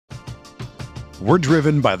We're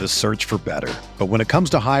driven by the search for better. But when it comes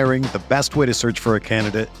to hiring, the best way to search for a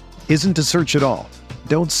candidate isn't to search at all.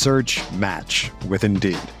 Don't search, match with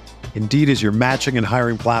Indeed. Indeed is your matching and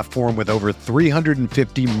hiring platform with over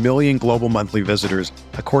 350 million global monthly visitors,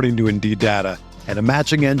 according to Indeed data, and a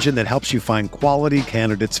matching engine that helps you find quality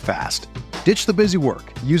candidates fast. Ditch the busy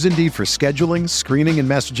work. Use Indeed for scheduling, screening, and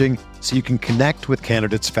messaging so you can connect with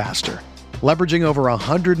candidates faster. Leveraging over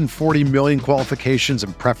 140 million qualifications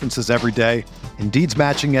and preferences every day, Indeed's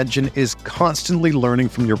matching engine is constantly learning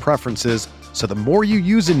from your preferences, so the more you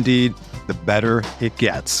use Indeed, the better it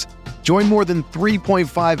gets. Join more than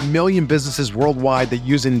 3.5 million businesses worldwide that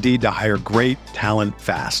use Indeed to hire great talent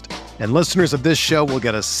fast. And listeners of this show will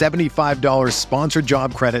get a $75 sponsored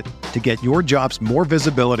job credit to get your jobs more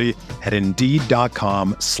visibility at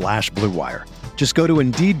Indeed.com/Blue Wire. Just go to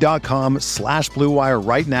Indeed.com/Blue Wire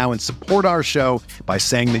right now and support our show by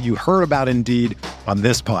saying that you heard about Indeed on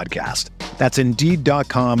this podcast. That's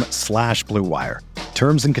Indeed.com/Blue Wire.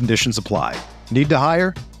 Terms and conditions apply. Need to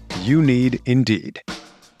hire? You need Indeed.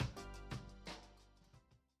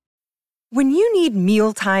 When you need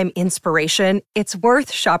mealtime inspiration, it's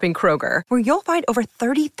worth shopping Kroger, where you'll find over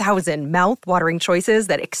 30,000 mouth-watering choices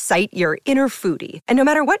that excite your inner foodie. And no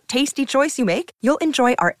matter what tasty choice you make, you'll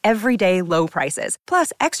enjoy our everyday low prices,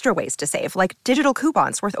 plus extra ways to save, like digital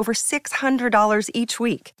coupons worth over $600 each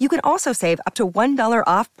week. You can also save up to $1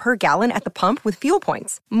 off per gallon at the pump with fuel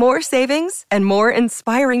points. More savings and more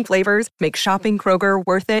inspiring flavors make shopping Kroger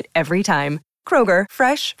worth it every time. Kroger,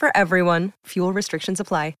 fresh for everyone. Fuel restrictions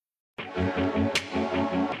apply.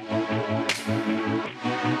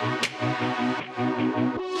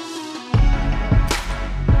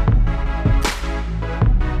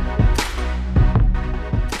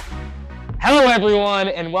 Hello, everyone,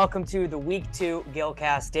 and welcome to the Week 2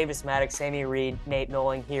 Gillcast. Davis Maddox, Sammy Reed, Nate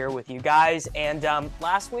Nolan here with you guys. And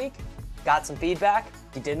last week, got some feedback.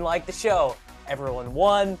 You didn't like the show. Everyone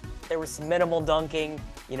won. There was some minimal dunking,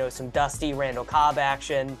 some dusty Randall Cobb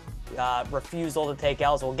action, refusal to take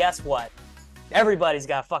L's. Well, guess what? Everybody's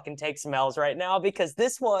got to fucking take some L's right now, because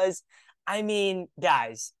this was,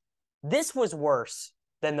 guys, this was worse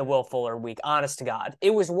than the Will Fuller week, honest to God.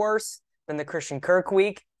 It was worse than the Christian Kirk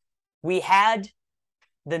week. We had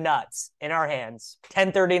the nuts in our hands.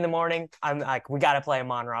 10:30 in the morning, I'm like, we got to play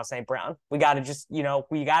Amon-Ra St. Brown. We got to just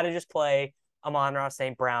play Amon-Ra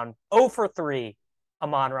St. Brown. 0 for 3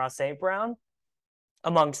 Amon-Ra St. Brown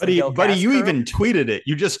amongst the Gillcast Buddy, you crew. even tweeted it.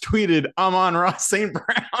 You just tweeted Amon-Ra St.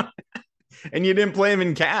 Brown. And you didn't play him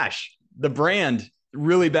in cash. The brand,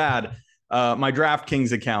 really bad. My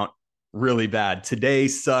DraftKings account, really bad. Today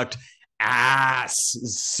sucked ass.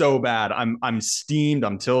 So bad. I'm steamed.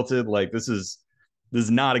 I'm tilted. Like, this is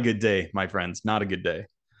not a good day, my friends. Not a good day.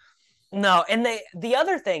 No, and the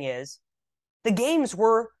other thing is, the games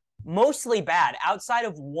were mostly bad. Outside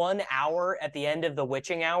of 1 hour at the end of the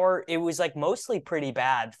witching hour, it was like mostly pretty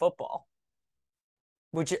bad football,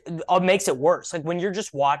 which makes it worse. Like, when you're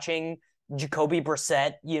just watching Jacoby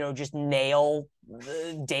Brissett, just nail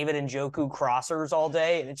David Njoku crossers all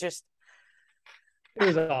day. And it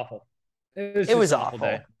was awful. It was awful.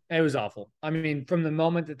 Day. It was awful. From the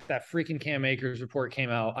moment that freaking Cam Akers report came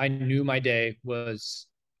out, I knew my day was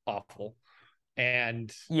awful. And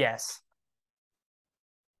yes,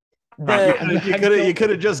 you could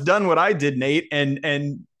have just done what I did, Nate,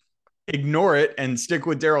 and ignore it and stick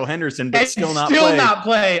with Darrell Henderson, but still not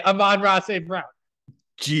play Amon-Ra St. Brown.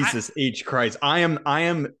 Jesus H. Christ. I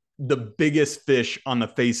am the biggest fish on the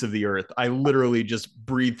face of the earth. I literally just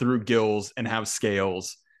breathe through gills and have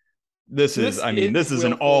scales. This is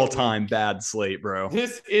an all-time bad slate, bro.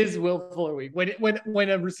 This is Will Fuller week. When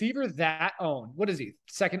a receiver that owned, what is he?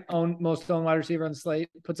 Second most owned wide receiver on the slate,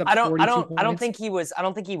 puts up 42 points. I don't think he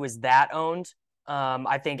was that owned.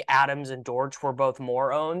 I think Adams and Dortch were both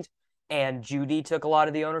more owned, and Judy took a lot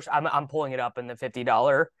of the ownership. I'm pulling it up in the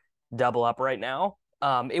 $50 double up right now.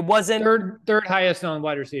 It wasn't third highest owned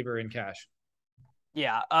wide receiver in cash.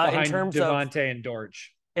 Yeah, behind in terms Devontae and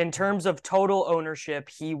Dortch. In terms of total ownership,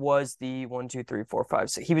 he was the 1, 2, 3, 4, 5,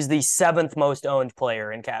 6. He was the 7th most owned player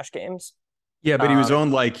in cash games. Yeah, but he was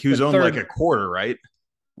owned like a quarter, right?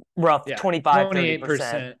 Rough, yeah, 25,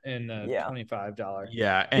 28% in the $25.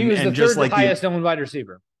 Yeah, and he was the just third highest owned wide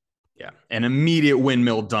receiver. Yeah, an immediate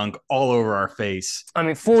windmill dunk all over our face.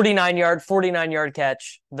 49 yard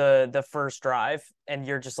catch the first drive, and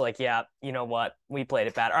you're just like, yeah, you know what? We played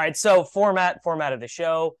it bad. All right, so format of the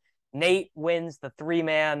show. Nate wins the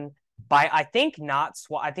 3-man by, I think, not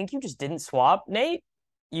swap. I think you just didn't swap, Nate.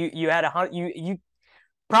 You had you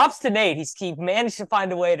props to Nate. He managed to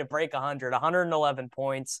find a way to break 111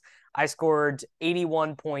 points. I scored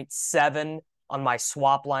 81.7 on my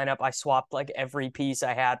swap lineup. I swapped like every piece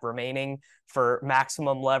I had remaining for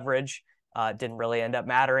maximum leverage. Didn't really end up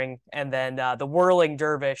mattering. And then the Whirling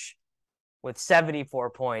Dervish with 74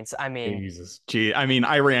 points. I mean, Jesus. Gee, I mean,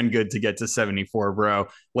 I ran good to get to 74, bro.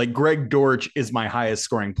 Like Greg Dortch is my highest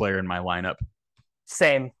scoring player in my lineup.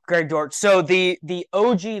 same, Greg Dortch. So the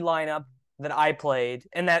OG lineup that I played,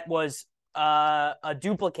 and that was a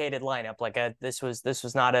duplicated lineup. Like this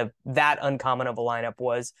was not that uncommon of a lineup.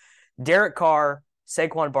 Was Derek Carr,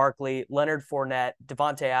 Saquon Barkley, Leonard Fournette,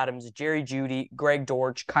 Devontae Adams, Jerry Jeudy, Greg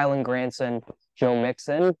Dortch, Kylan Granson, Joe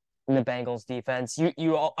Mixon in the Bengals defense.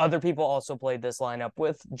 You other people also played this lineup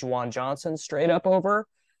with Juwan Johnson straight up over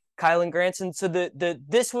Kylan Granson. So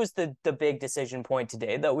this was the big decision point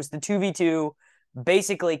today. That was the 2v2.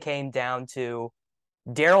 Basically came down to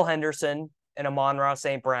Darrell Henderson and Amon-Ra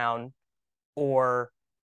St. Brown or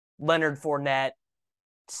Leonard Fournette.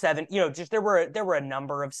 Just there were a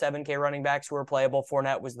number of 7K running backs who were playable.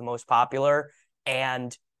 Fournette was the most popular,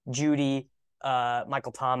 and Jeudy,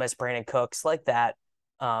 Michael Thomas, Brandon Cooks, like that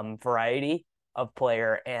variety of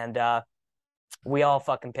player. And we all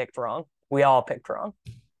fucking picked wrong. We all picked wrong.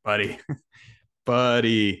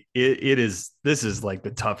 Buddy, this is like the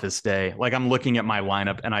toughest day. Like I'm looking at my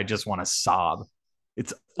lineup and I just want to sob.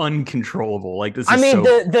 It's uncontrollable. Like this is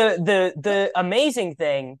the amazing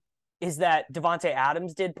thing is that Devontae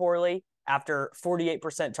Adams did poorly after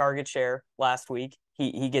 48% target share last week.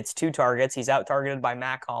 He gets 2 targets. He's out targeted by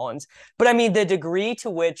Mac Hollins. But I mean, the degree to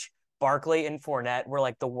which Barkley and Fournette were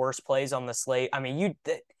like the worst plays on the slate. I mean,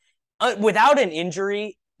 without an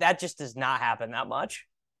injury, that just does not happen that much.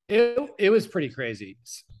 It was pretty crazy.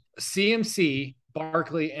 CMC,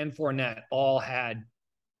 Barkley, and Fournette all had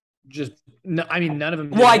none of them.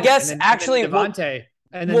 Well, I guess actually Devontae,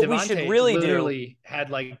 what we should really literally had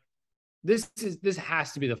like this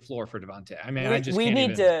has to be the floor for Devontae. I mean, we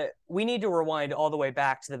need to rewind all the way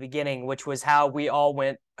back to the beginning, which was how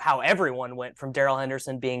everyone went from Darrell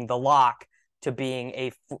Henderson being the lock to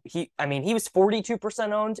being he was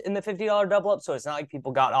 42% owned in the $50 double up, so it's not like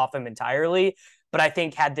people got off him entirely. But I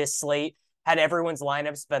think had everyone's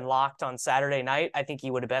lineups been locked on Saturday night, I think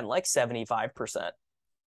he would have been like 75%.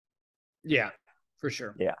 Yeah, for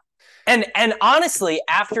sure. Yeah. And honestly,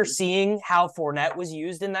 after seeing how Fournette was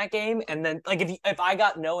used in that game, and then like if I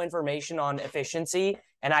got no information on efficiency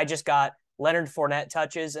and I just got Leonard Fournette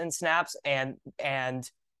touches and snaps and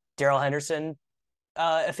Darrell Henderson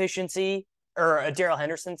efficiency or Darrell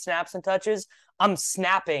Henderson snaps and touches, I'm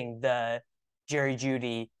snapping the Jerry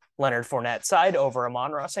Jeudy Leonard Fournette side over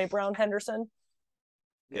Amon-Ra St. Brown Henderson.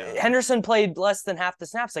 Yeah. Henderson played less than half the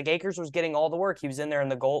snaps. Like Akers was getting all the work. He was in there in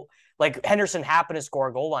the goal. Like Henderson happened to score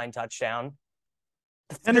a goal line touchdown.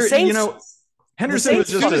 Henderson was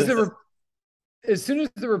just as soon as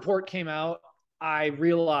the report came out, I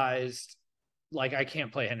realized like I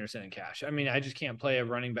can't play Henderson in cash. I mean, I just can't play a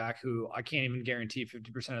running back who I can't even guarantee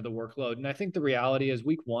 50% of the workload. And I think the reality is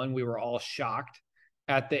week 1, we were all shocked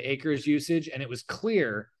at the Akers usage, and it was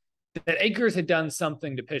clear that Akers had done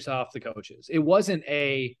something to piss off the coaches. It wasn't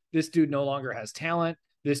this dude no longer has talent.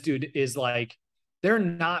 This dude is like, they're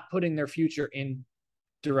not putting their future in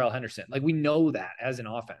Darrell Henderson. Like we know that as an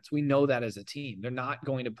offense, we know that as a team, they're not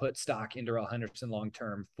going to put stock in Darrell Henderson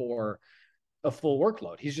long-term for a full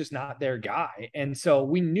workload. He's just not their guy. And so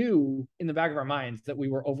we knew in the back of our minds that we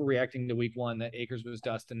were overreacting to week 1, that Akers was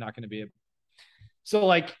dust and not going to be so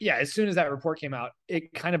like, yeah, as soon as that report came out,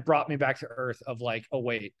 it kind of brought me back to earth of like, oh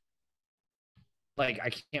wait, like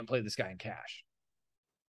I can't play this guy in cash.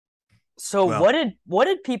 So what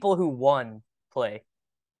did people who won play?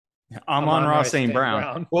 Amon-Ra St.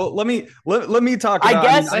 Brown. Well, let me talk about. I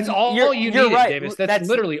guess that's all you need, right, Davis. That's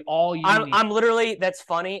literally all you need. I'm literally. That's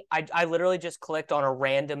funny. I literally just clicked on a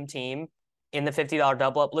random team in the $50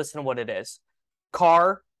 double up. Listen to what it is: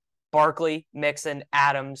 Carr, Barkley, Mixon,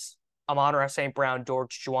 Adams, Amon-Ra St. Brown,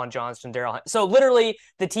 Dortch, Juwan Johnson, Darrell. So literally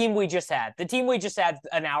the team we just had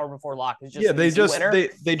an hour before lock is just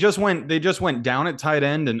they just went down at tight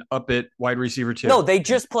end and up at wide receiver 2. No, they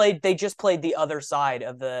just played the other side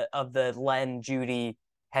of the Len, Jeudy,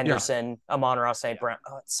 Henderson, Amon-Ra St. Brown.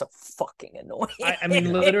 Oh, it's so fucking annoying. I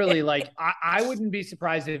mean, literally, like I wouldn't be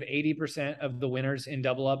surprised if 80% of the winners in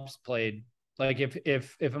double ups played. Like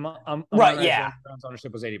if Brown's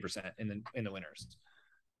ownership was 80% in the winners.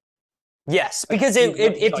 Yes, because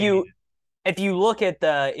if you look at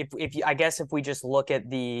if we just look at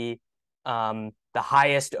the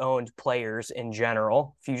highest owned players in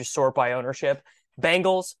general, if you just sort by ownership,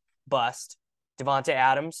 Bengals bust, Devontae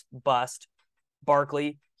Adams bust,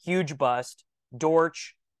 Barkley huge bust,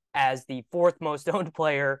 Dortch as the 4th most owned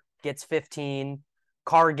player gets 15,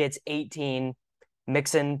 Carr gets 18,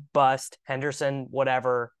 Mixon, bust. Henderson,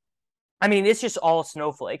 whatever. I mean, it's just all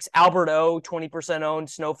snowflakes. Albert O, 20% owned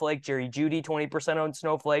snowflake. Jerry Jeudy, 20% owned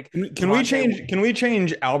snowflake. Can we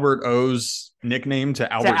change Albert O's nickname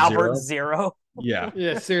to Albert Zero? Yeah.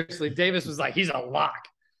 Yeah, seriously. Davis was like, he's a lock.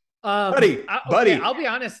 Buddy. I'll be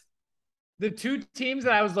honest. The two teams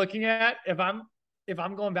that I was looking at, if I'm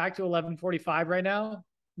going back to 11:45 right now,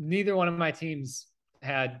 neither one of my teams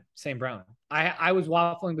had St. Brown. I was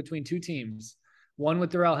waffling between two teams, one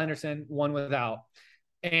with Darrell Henderson, one without.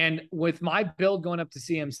 And with my build going up to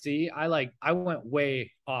CMC, I went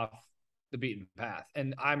way off the beaten path,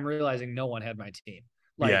 and I'm realizing no one had my team.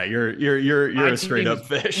 Yeah, you're a straight up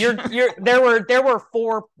fish. There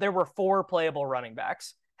were four playable running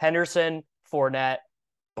backs: Henderson, Fournette,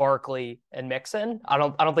 Barkley, and Mixon. I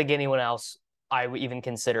don't think anyone else I even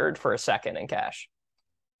considered for a second in cash.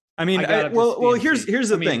 I mean, here's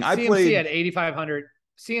the thing. I CMC played at 8,500.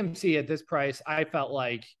 CMC at this price, I felt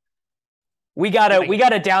like we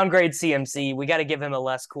gotta downgrade CMC. We gotta give him a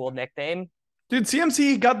less cool nickname. Dude,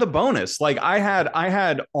 CMC got the bonus. Like I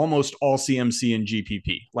had almost all CMC in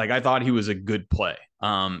GPP. Like I thought he was a good play.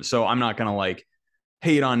 So I'm not gonna like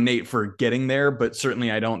hate on Nate for getting there, but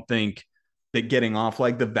certainly I don't think that getting off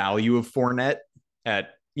like the value of Fournette at,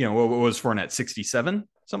 what was Fournette, 67,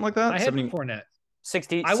 something like that. I had Fournette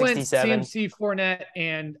 60. I 67. went CMC, Fournette,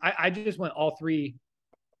 and I just went all three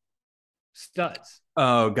studs.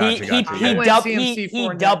 Oh, gotcha.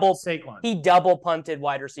 He double punted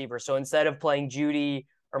wide receiver. So instead of playing Jeudy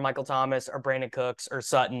or Michael Thomas or Brandon Cooks or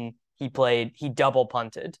Sutton, he double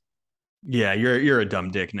punted. Yeah, you're a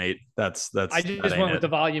dumb dick, Nate. That's I just went with the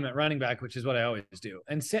volume at running back, which is what I always do.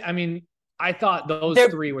 And I mean, I thought those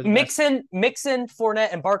three were the Mixon,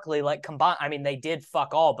 Fournette, and Barkley like combined. I mean, they did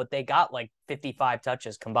fuck all, but they got like 55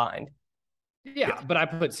 touches combined. Yeah, but I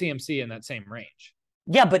put CMC in that same range.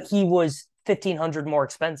 Yeah, but he was $1,500 more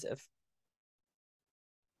expensive.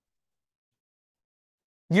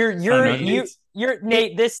 You're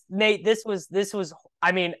Nate. This was.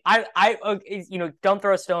 I mean, I don't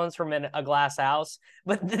throw stones from a glass house,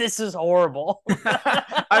 but this is horrible.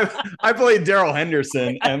 I played Darrell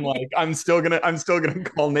Henderson, and like I'm still gonna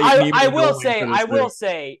call Nate. I will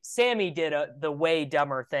say, Sammy did the way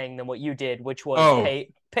dumber thing than what you did, which was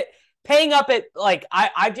paying up at like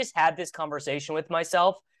I've just had this conversation with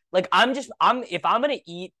myself. Like if I'm gonna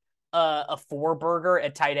eat a 4 burger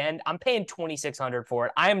at tight end, I'm paying $2,600 for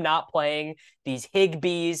it. I am not playing these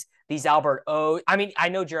Higbees, these Albert O. I mean, I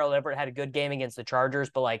know Gerald Everett had a good game against the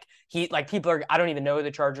Chargers, but people are, I don't even know who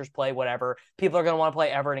the Chargers play, whatever. People are going to want to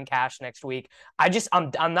play Everett and cash next week.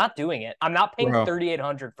 I'm not doing it. I'm not paying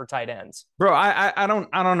 $3,800 for tight ends. Bro, I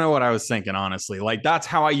don't know what I was thinking, honestly. Like that's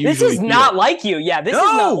how I usually This is not like you. Yeah, this is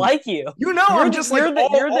not like you. I'm just you're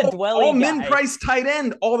the dwelling all min price tight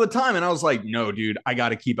end all the time. And I was like, no, dude, I got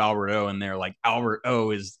to keep Albert O in there. Like Albert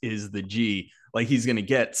O is the G. Like he's going to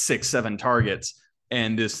get 6-7 targets.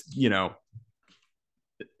 And this,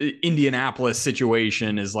 Indianapolis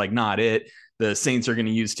situation is like not it. The Saints are going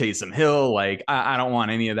to use Taysom Hill. Like, I don't want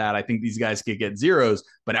any of that. I think these guys could get zeros,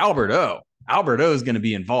 but Albert O is going to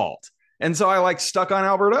be involved. And so I like stuck on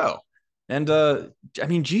Albert O. And I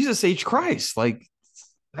mean, Jesus H. Christ, like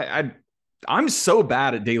I'm so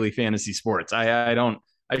bad at daily fantasy sports. I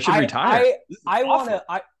should retire. I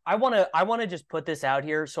want to just put this out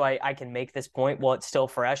here so I can make this point while it's still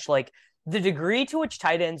fresh. Like, the degree to which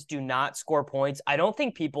tight ends do not score points, I don't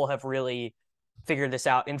think people have really figured this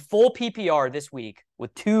out. In full PPR this week,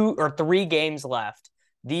 with 2 or 3 games left,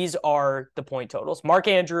 these are the point totals. Mark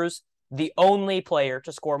Andrews, the only player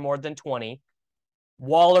to score more than 20.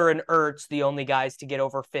 Waller and Ertz, the only guys to get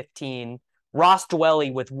over 15. Ross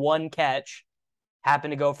Dwelly with 1 catch,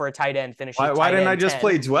 happened to go for a tight end, finishing Why didn't I just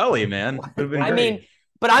play Dwelly, man? I mean,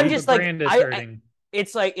 but I'm just like...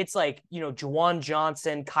 It's like Juwan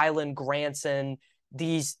Johnson, Kylan Granson,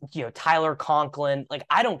 these Tyler Conklin. Like,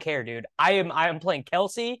 I don't care, dude. I am playing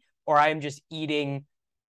Kelsey, or I am just eating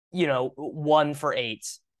 1 for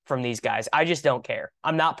 8s from these guys. I just don't care.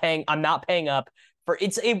 I'm not paying up for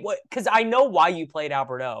because I know why you played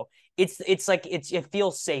Albert O. It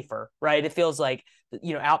feels safer, right? It feels like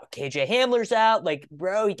KJ Hamler's out. Like,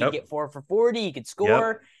 bro, he can get 4 for 40. He could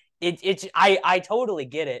score. Yep. I totally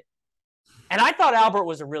get it. And I thought Albert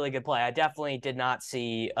was a really good play. I definitely did not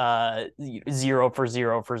see 0 for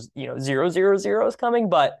 0 for 0 coming,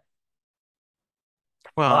 but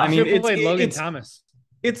I mean, it's Logan Thomas.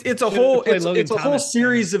 It's a whole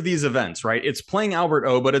series of these events, right? It's playing Albert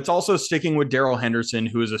O, but it's also sticking with Darrell Henderson,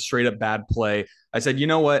 who is a straight up bad play. I said, you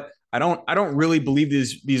know what? I don't really believe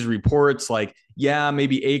these reports. Like, yeah,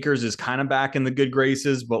 maybe Akers is kind of back in the good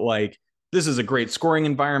graces, but like this is a great scoring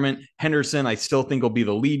environment. Henderson, I still think will be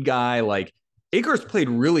the lead guy. Like, Akers played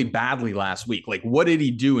really badly last week. Like, what did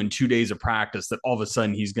he do in 2 days of practice that all of a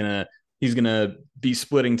sudden he's gonna be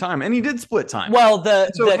splitting time? And he did split time. Well,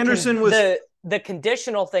 Henderson was the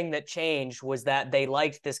conditional thing that changed was that they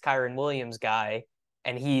liked this Kyron Williams guy,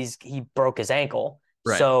 and he broke his ankle.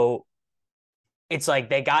 Right. So it's like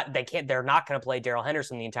they're not going to play Darrell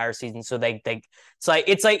Henderson the entire season. So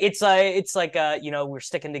it's like we're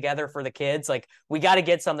sticking together for the kids. Like, we got to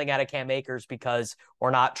get something out of Cam Akers because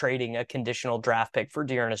we're not trading a conditional draft pick for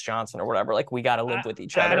Dearness Johnson or whatever. Like, we got to live with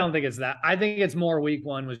each other. I don't think it's that. I think it's more week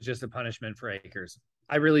 1 was just a punishment for Akers.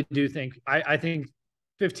 I really do think, I think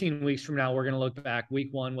 15 weeks from now, we're going to look back. Week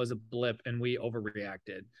 1 was a blip and we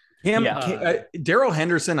overreacted. Darrell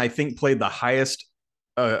Henderson, I think, played the highest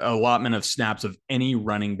allotment of snaps of any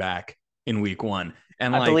running back in week 1.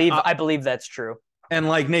 And I believe that's true. And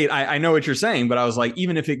like, Nate, I know what you're saying, but I was like,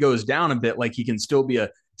 even if it goes down a bit, like, he can still be a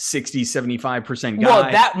 60-75% guy.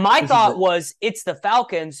 Well, my thought was it's the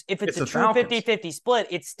Falcons. If it's a true 50-50 split,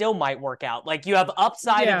 it still might work out. Like, you have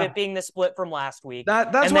upside of it being the split from last week.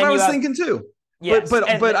 That's what I was thinking too. Yes.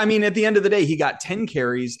 But I mean, at the end of the day, he got 10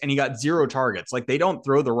 carries and he got 0 targets. Like, they don't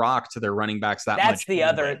throw the rock to their running backs that much.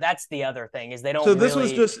 That's the other thing is they don't. So this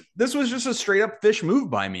was just a straight up fish move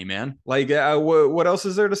by me, man. Like, what else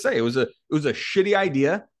is there to say? It was a shitty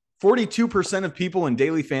idea. 42% of people in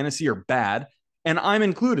daily fantasy are bad, and I'm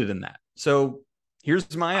included in that. So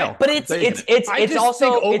here's my L. But it's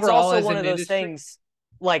also one of those things.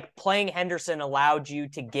 Like, playing Henderson allowed you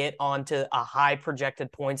to get onto a high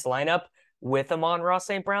projected points lineup with Amon-Ra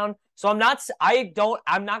St. Brown. So I'm not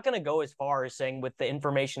going to go as far as saying with the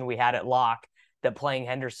information we had at lock that playing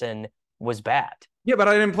Henderson was bad. Yeah, but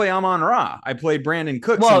I didn't play Amon-Ra. I played Brandon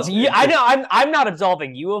Cooks. Well, I know I'm not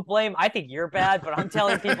absolving you of blame. I think you're bad, but I'm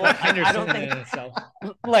telling people I don't think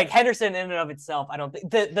like Henderson in and of itself. I don't think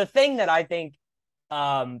the thing that I think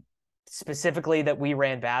specifically that we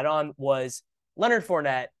ran bad on was Leonard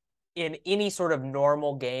Fournette in any sort of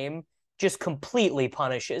normal game just completely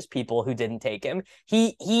punishes people who didn't take him.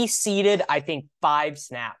 He ceded, I think, 5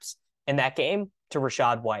 snaps in that game to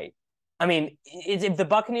Rachaad White. I mean, if the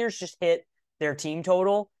Buccaneers just hit their team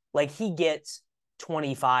total, like, he gets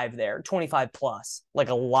 25 there, 25 plus, like,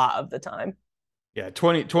 a lot of the time. Yeah,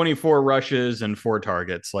 24 rushes and 4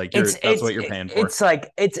 targets. Like, that's what you're paying for. It's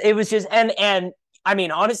like it was just and I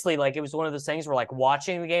mean, honestly, like, it was one of those things where, like,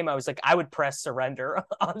 watching the game, I was like, I would press surrender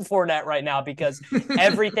on Fournette right now because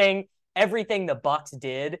everything the Bucs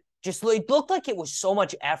did just looked like it was so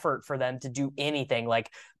much effort for them to do anything.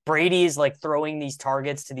 Like, Brady is like throwing these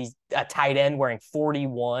targets to a tight end wearing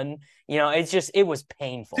 41. You know, it was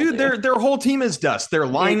painful. Dude. Their whole team is dust. Their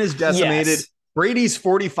line is decimated. Yes. Brady's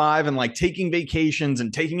 45 and like taking vacations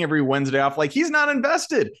and taking every Wednesday off. Like, he's not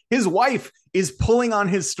invested. His wife is pulling on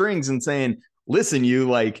his strings and saying, listen,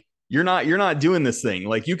 you're not doing this thing.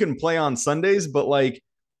 Like, you can play on Sundays, but like,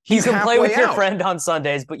 you can play with your friend on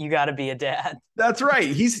Sundays, but you got to be a dad. That's right.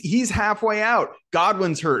 He's halfway out.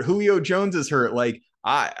 Godwin's hurt. Julio Jones is hurt. Like,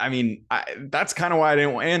 I mean, that's kind of why I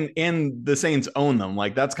didn't want, and the Saints own them.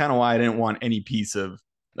 Like, that's kind of why I didn't want any piece of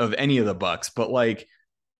any of the Bucs. But like,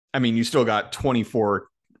 I mean, you still got 24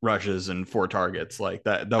 rushes and 4 targets. Like,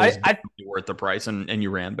 that was definitely worth the price, and you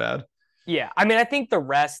ran bad. Yeah. I mean, I think the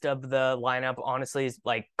rest of the lineup, honestly, is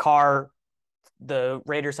like Carr. The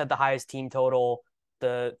Raiders had the highest team total.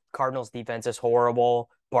 The Cardinals defense is horrible.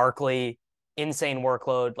 Barkley, insane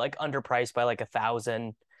workload, like, underpriced by like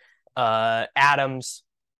 1,000. Adams,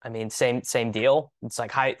 I mean, same deal. It's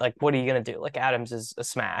like, what are you going to do? Like, Adams is a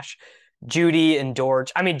smash. Judy and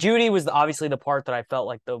Dortch. I mean, Judy was obviously the part that I felt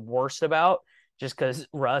like the worst about, just because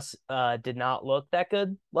Russ did not look that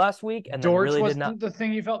good last week. And Dortch really wasn't the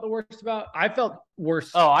thing you felt the worst about? I felt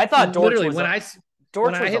worse. Oh, I thought Dortch literally was when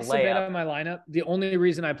I hit submit on my lineup, the only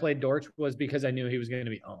reason I played Dortch was because I knew he was going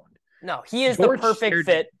to be owned. No, he is the perfect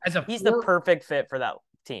fit. He's the perfect fit for that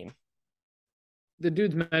team. The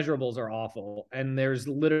dude's measurables are awful, and there's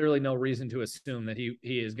literally no reason to assume that he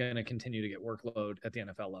is going to continue to get workload at the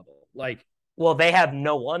NFL level. Like, well, they have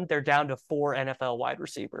no one. They're down to 4 NFL wide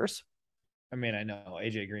receivers. I mean, I know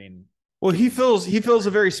AJ Green. Well, he fills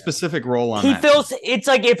a very specific role on that. It's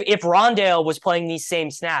like if Rondale was playing these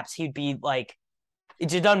same snaps, he'd be like, it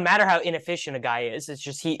just doesn't matter how inefficient a guy is. It's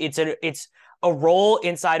just it's a role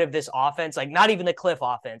inside of this offense, like, not even the Cliff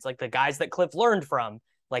offense, like the guys that Cliff learned from.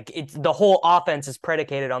 Like, it's the whole offense is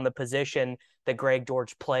predicated on the position that Greg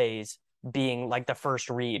Dortch plays being like the first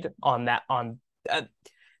read on that.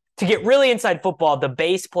 To get really inside football, the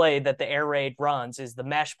base play that the air raid runs is the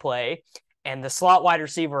mesh play, and the slot wide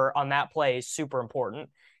receiver on that play is super important.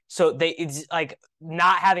 So it's like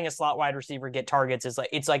not having a slot wide receiver get targets is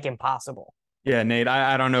it's impossible. Yeah, Nate,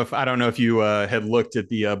 I don't know if you had looked at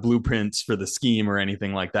the blueprints for the scheme or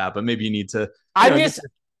anything like that, but maybe you need to.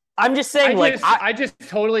 I'm just saying, I just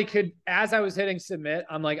totally could, as I was hitting submit,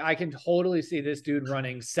 I'm like, I can totally see this dude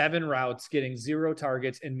running 7 routes, getting 0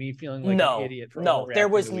 targets, and me feeling like an idiot. There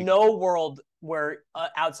was no world where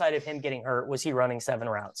outside of him getting hurt was he running 7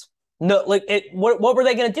 routes. No, what were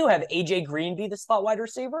they going to do? Have AJ Green be the slot wide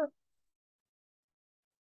receiver?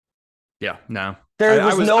 Yeah, no.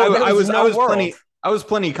 I was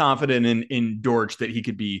plenty confident in Dortch that he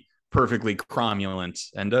could be perfectly cromulent,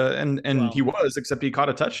 and he was, except he caught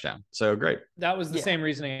a touchdown. So great. That was the same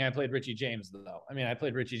reasoning I played Richie James, though. I mean, I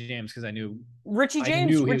played Richie James because I knew Richie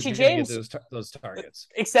James get those targets.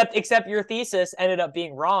 Except your thesis ended up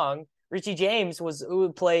being wrong. Richie James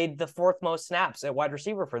played the 4th most snaps at wide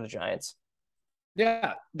receiver for the Giants.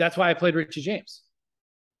 Yeah, that's why I played Richie James.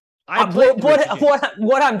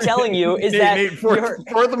 What I'm telling you is that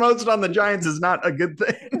fourth most on the Giants is not a good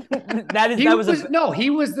thing. He was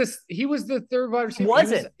the 3rd wide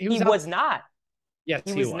receiver. He was not. Yes,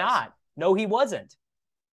 he was not. No, he wasn't.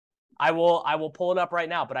 I will pull it up right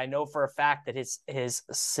now, but I know for a fact that his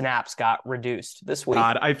snaps got reduced this week.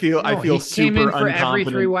 God, I feel super unconfident. Every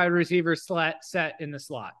 3 wide receiver set in the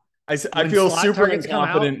slot. I feel super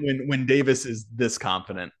unconfident when Davis is this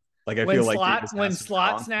confident. Like I feel like when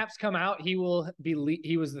slot snaps come out, he was the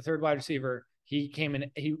 3rd wide receiver. He came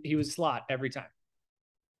in. He was slot every time.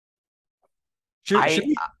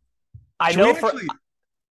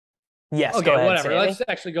 Yes. Okay. Go ahead, whatever. Sammy. Let's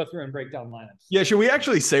actually go through and break down lineups. Yeah. Should we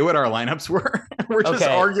actually say what our lineups were? We're just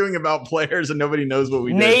arguing about players and nobody knows what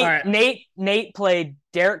we did. Right. Nate played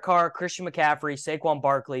Derek Carr, Christian McCaffrey, Saquon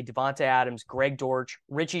Barkley, Devontae Adams, Greg Dortch,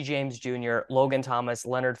 Richie James Jr., Logan Thomas,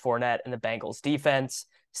 Leonard Fournette, and the Bengals defense.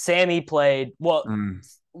 Sammy played. Well,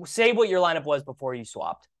 say what your lineup was before you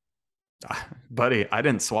swapped. Buddy, I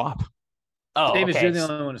didn't swap. Oh, Davis, you're the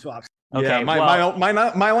only one who swapped. Okay, yeah, my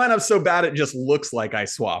lineup's so bad it just looks like I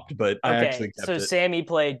swapped, but I actually kept it. So Sammy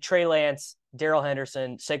played Trey Lance, Darrell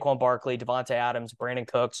Henderson, Saquon Barkley, Devontae Adams, Brandon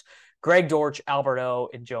Cooks, Greg Dortch, Alberto,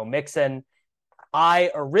 and Joe Mixon.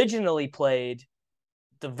 I originally played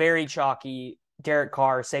the very chalky Derek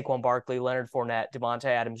Carr, Saquon Barkley, Leonard Fournette, Devontae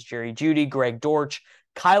Adams, Jerry Jeudy, Greg Dortch,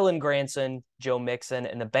 Kylan Granson, Joe Mixon,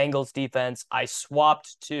 and the Bengals defense. I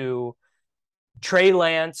swapped to Trey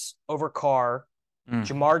Lance over Carr,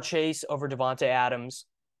 Jamar Chase over Devontae Adams,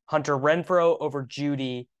 Hunter Renfrow over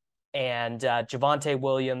Jeudy, and Javonte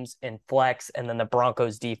Williams in flex, and then the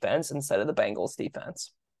Broncos defense instead of the Bengals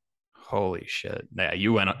defense. Holy shit! Yeah,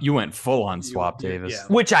 you went full on swap, Davis. Yeah.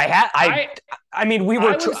 Which I had. I mean, we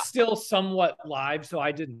were still somewhat live, so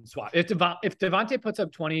I didn't swap. If Devontae puts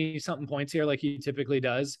up 20-something points here, like he typically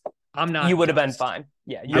does, I'm not. You would have been fine.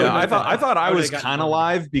 Yeah. I thought I was kind of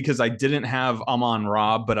live because I didn't have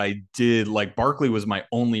Amon-Ra, but I did. Like Barkley was my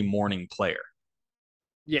only morning player.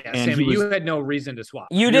 Yeah, and Sammy, you had no reason to swap.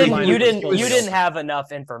 You didn't have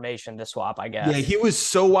enough information to swap, I guess. Yeah, he was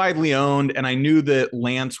so widely owned, and I knew that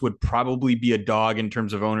Lance would probably be a dog in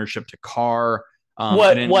terms of ownership to Carr.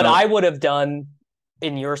 I would have done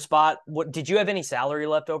in your spot. Did you have any salary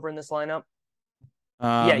left over in this lineup?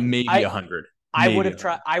 Maybe 100. I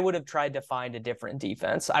would have tried to find a different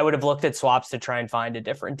defense. I would have looked at swaps to try and find a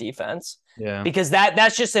different defense. Yeah, because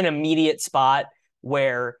that's just an immediate spot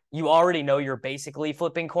where you already know you're basically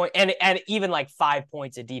flipping coin, and even like 5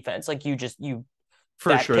 points of defense, like you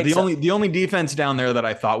for sure. The only defense down there that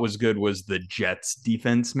I thought was good was the Jets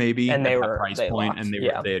defense, maybe, and they were price point, and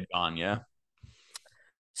they had gone, yeah.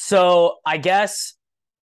 So I guess,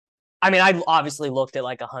 I mean, I obviously looked at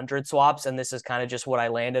like 100 swaps, and this is kind of just what I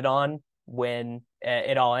landed on when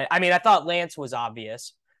it all. I mean, I thought Lance was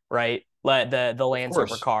obvious, right? The Lance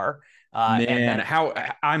over Carr. How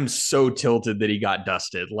I'm so tilted that he got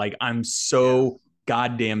dusted. Like I'm so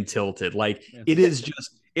goddamn tilted. Like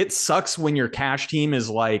it sucks when your cash team is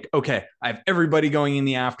like, okay, I have everybody going in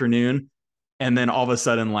the afternoon, and then all of a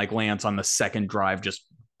sudden, like Lance on the second drive just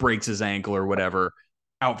breaks his ankle or whatever,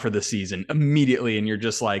 out for the season immediately, and you're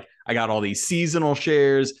just like, I got all these seasonal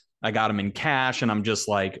shares, I got them in cash, and I'm just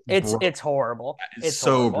like, it's horrible. It's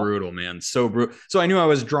so horrible. Brutal, man, so brutal. So I knew I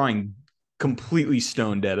was drawing completely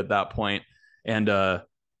stone dead at that point, and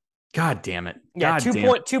god damn it,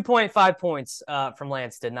 2.5 points from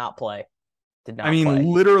Lance did not play.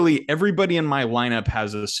 Literally everybody in my lineup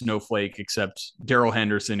has a snowflake except Darrell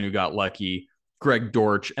Henderson, who got lucky, Greg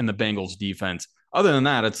Dortch, and the Bengals defense. Other than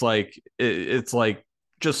that, it's like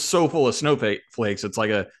just so full of snowflakes. It's like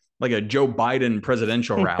a Joe Biden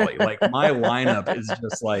presidential rally. Like my lineup is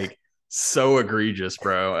just like so egregious,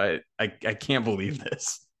 bro. I can't believe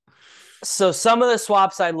this. So some of the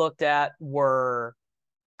swaps I looked at were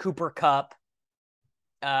Cooper Kupp,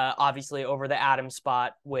 obviously over the Adams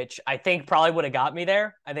spot, which I think probably would have got me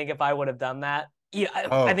there. I think if I would have done that, yeah,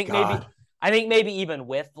 I think God. maybe even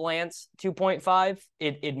with Lance 2.5,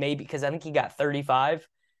 it may be because I think he got 35.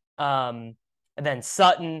 And then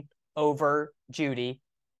Sutton over Judy,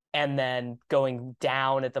 and then going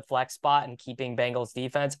down at the flex spot and keeping Bengals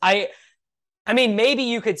defense. I mean, maybe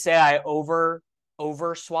you could say I over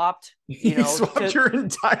swapped. You swapped your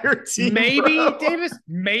entire team. Maybe, bro. Davis.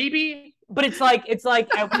 Maybe. But it's like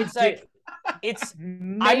I'm trying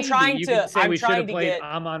to. I'm we should trying have to played get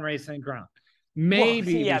Amon-Ra St. Brown.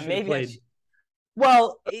 Maybe, well, maybe. Played...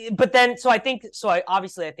 Well, but then I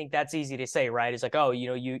obviously I think that's easy to say, right? It's like, oh,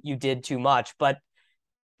 you did too much, but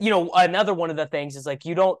another one of the things is like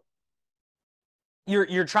you're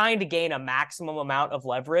trying to gain a maximum amount of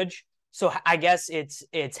leverage. So I guess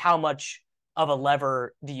it's how much of a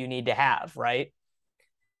lever do you need to have, right?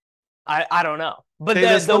 I don't know. But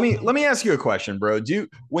Davis, let me ask you a question, bro.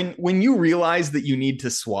 When you realize that you need to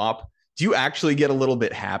swap, do you actually get a little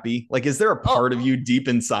bit happy? Like, is there a part of you deep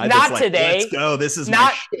inside not that's today. Let's go. This is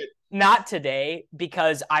my shit. Not today,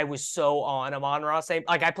 because I was so on Amon-Ra St.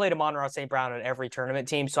 Like, I played Amon-Ra St. Brown on every tournament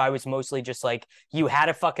team, so I was mostly just like, you had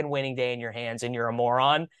a fucking winning day in your hands and you're a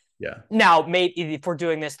moron. Yeah. Now, maybe if we're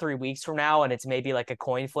doing this 3 weeks from now and it's maybe like a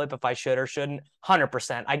coin flip if I should or shouldn't,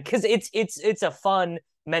 100%. Because it's a fun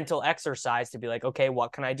mental exercise to be like, okay,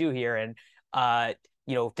 what can I do here? And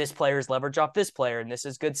this player's leverage off this player, and this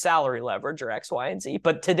is good salary leverage or X, Y, and Z.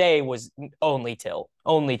 But today was only tilt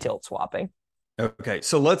swapping. Okay,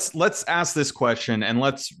 so let's ask this question and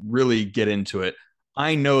let's really get into it.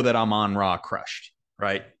 I know that Amon-Ra crushed,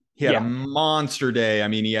 right? He had a monster day. I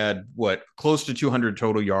mean, he had close to 200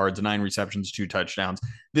 total yards, 9 receptions, 2 touchdowns.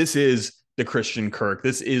 This is the Christian Kirk.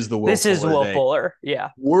 This is the Will Fuller. Yeah.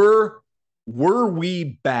 Were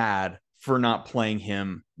we bad for not playing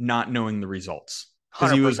him, not knowing the results?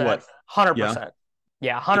 Because he was 100%.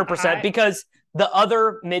 Yeah, 100%. Because the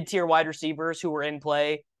other mid-tier wide receivers who were in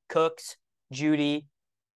play, Cooks, Judy,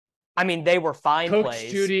 I mean, they were fine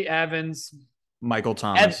plays. Judy, Evans, Michael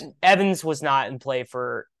Thomas. Evans was not in play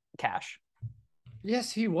for cash.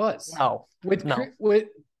 Yes, he was. No. With Nathan.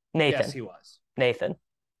 Yes, he was. Nathan.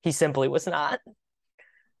 He simply was not.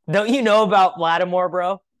 Don't you know about Lattimore,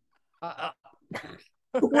 bro?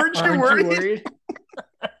 Weren't you worried?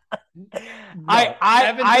 No.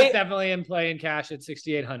 Evans was definitely in play in cash at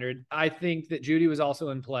 6,800. I think that Judy was also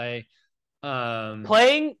in play.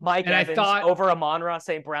 Playing Mike Evans over Amon-Ra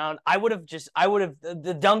St. Brown,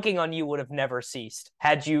 the dunking on you would have never ceased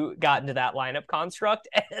had you gotten to that lineup construct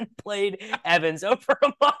and played Evans over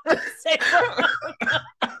Amon-Ra St. Brown.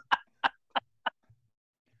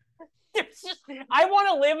 I want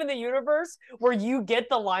to live in the universe where you get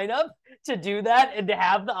the lineup to do that and to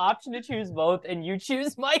have the option to choose both, and you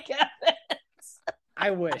choose Mike Evans. I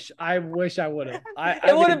wish I would have.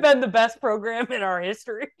 It would have been the best program in our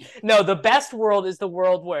history. No, the best world is the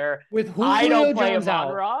world where I don't play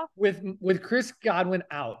Amon-Ra. With Chris Godwin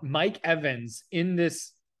out, Mike Evans in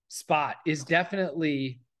this spot is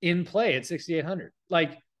definitely in play at 6,800.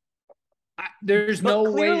 Like, there's no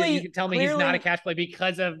way that you can tell me he's not a cash play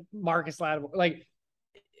because of Marcus Lattimore. Like,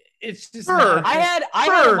 it's just I had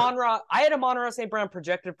Amon-Ra St. Brown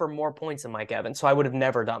projected for more points than Mike Evans, so I would have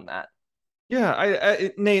never done that. Yeah,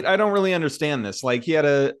 Nate, I don't really understand this. Like, he had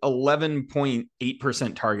a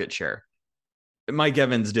 11.8% target share. Mike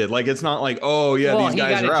Evans did. Like, it's not like, oh yeah, these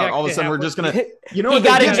guys are out. All of a sudden, we're just gonna, he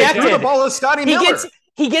got ejected. The ball is Scotty Miller.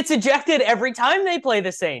 He gets ejected every time they play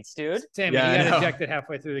the Saints, dude. Sammy, he got ejected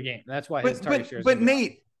halfway through the game. That's why his target share. But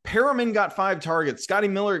Nate, Perriman got 5 targets. Scotty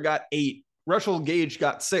Miller got 8. Russell Gage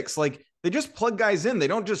got 6. Like, they just plug guys in. They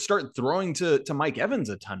don't just start throwing to Mike Evans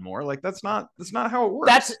a ton more. Like, that's not how it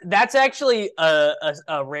works. That's actually a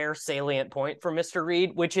rare salient point for Mr.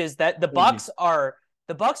 Reed, which is that the Bucs are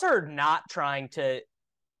not trying to.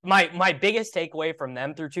 My biggest takeaway from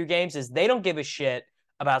them through 2 games is they don't give a shit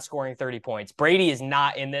about scoring 30 points. Brady is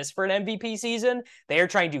not in this for an MVP season. They are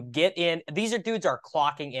trying to get in. These dudes are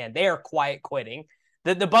clocking in. They are quiet quitting.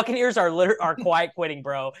 The Buccaneers are quiet quitting,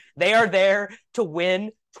 bro. They are there to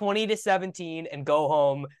win 20-17 and go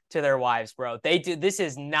home to their wives, bro. This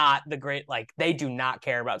is not the great, like, they do not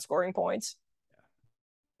care about scoring points.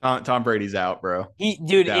 Tom Brady's out, bro.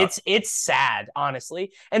 It's sad,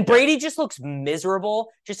 honestly. And Brady just looks miserable.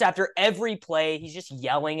 Just after every play, he's just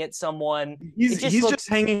yelling at someone. He's just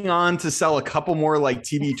hanging on to sell a couple more like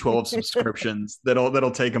TB12 subscriptions that'll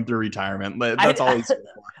take him through retirement. That's all he's.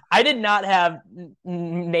 I did not have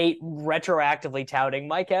Nate retroactively touting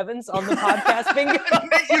Mike Evans on the podcast bingo.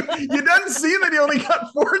 you didn't see that he only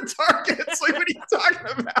got 4 targets. Like, what are you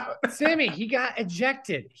talking about? Sammy, he got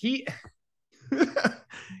ejected.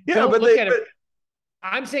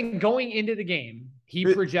 I'm saying going into the game,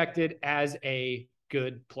 he projected as a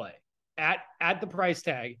good play. At the price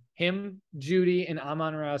tag, him, Judy, and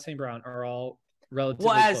Amon-Ra St. Brown are all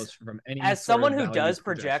relatively close from any. As someone who does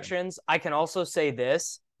projections, I can also say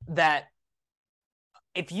this, that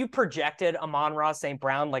if you projected Amon-Ra St.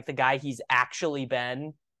 Brown like the guy he's actually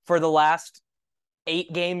been for the last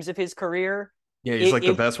 8 games of his career. Yeah, he's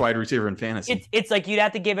the best wide receiver in fantasy. It's like you'd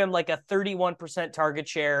have to give him like a 31% target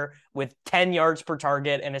share with 10 yards per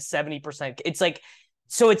target and a 70%. It's like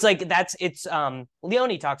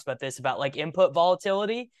Leone talks about this, about like input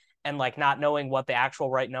volatility and like not knowing what the actual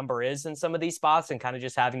right number is in some of these spots and kind of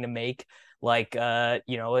just having to make like, a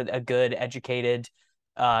good educated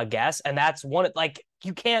guess. And that's one, like,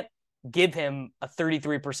 you can't give him a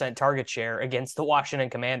 33% target share against the Washington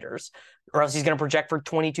Commanders, or else he's going to project for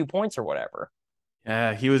 22 points or whatever.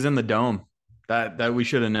 Yeah, he was in the dome. That we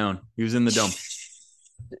should have known. He was in the dome.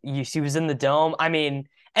 He was in the dome. I mean,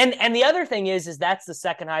 and the other thing is that's the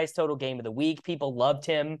second highest total game of the week. People loved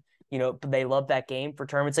him. They loved that game for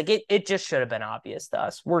tournaments. Like it just should have been obvious to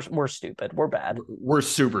us. We're stupid. We're bad. We're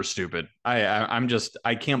super stupid.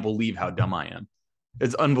 I can't believe how dumb I am.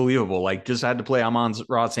 It's unbelievable. Like, just had to play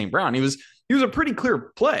Amon-Ra St. Brown. He was a pretty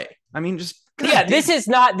clear play. I mean, just this is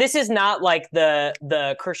not like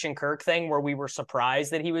the Christian Kirk thing where we were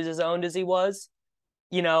surprised that he was as owned as he was.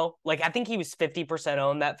 Like, I think he was 50%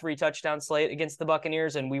 owned that 3 touchdown slate against the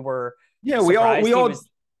Buccaneers, and we were we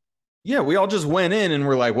all just went in and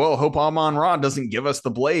were like, well, hope Amon-Ra doesn't give us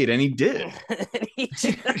the blade, and he did.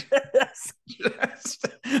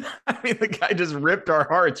 I mean, the guy just ripped our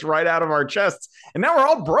hearts right out of our chests, and now we're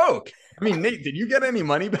all broke. I mean, Nate, did you get any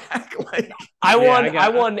money back? Like, I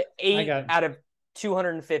won 8 out of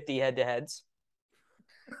 250 head-to-heads.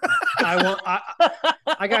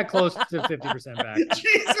 I got close to 50% back.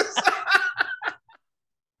 Jesus.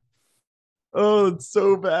 Oh, it's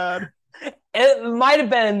so bad. It might have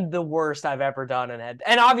been the worst I've ever done in head.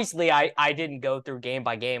 And obviously I didn't go through game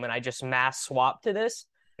by game, and I just mass swapped to this.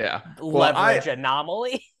 Yeah. Leverage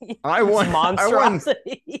anomaly. I won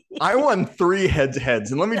monstrosity. I won 3 head-to-heads.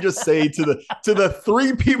 And let me just say to the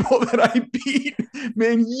 3 people that I beat,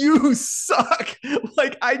 man, you suck.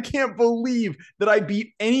 Like, I can't believe that I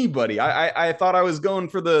beat anybody. I thought I was going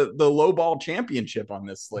for the low ball championship on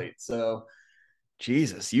this slate. So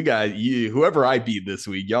Jesus, you guys, whoever I beat this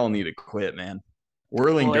week, y'all need to quit, man.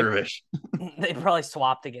 Whirling Dervish. They probably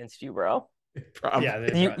swapped against you, bro. Probably.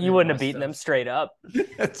 Yeah, you wouldn't have beaten them straight up.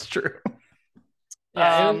 That's true.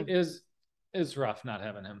 Yeah, it's rough not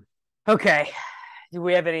having him. Okay. Do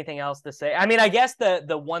we have anything else to say? I mean, I guess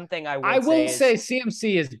the one thing I will say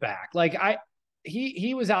CMC is back. Like,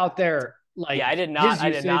 he was out there. Like, yeah, I did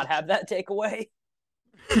not have that takeaway.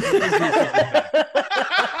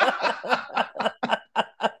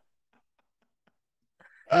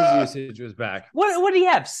 His usage was back. What do you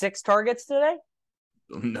have? 6 targets today?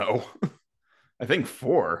 No. I think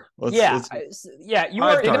 4. You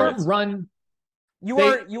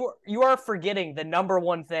are forgetting the number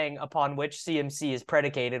one thing upon which CMC is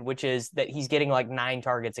predicated, which is that he's getting like 9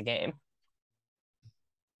 targets a game.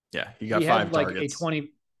 Yeah, he got 5 targets.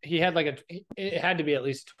 It had to be at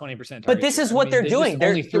least 20%. But this is what they're doing. They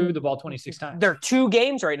only threw the ball 26 times. They're 2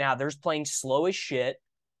 games right now. They're playing slow as shit.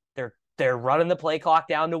 They're running the play clock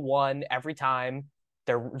down to 1 every time.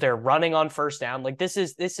 They're running on first down. Like, this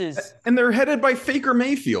is, and they're headed by Faker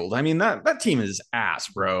Mayfield. I mean, that team is ass,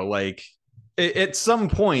 bro. Like, at some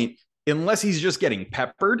point, unless he's just getting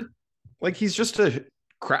peppered, like, he's just a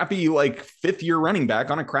crappy, like, 5th-year running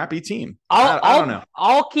back on a crappy team. I don't know.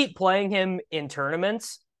 I'll keep playing him in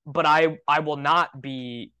tournaments, but I will not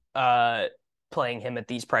be playing him at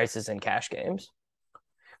these prices in cash games.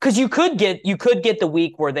 Because you could get the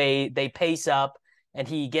week where they pace up and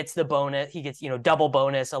he gets the bonus. He gets, double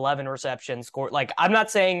bonus, 11 receptions, score. Like, I'm not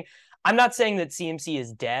saying that CMC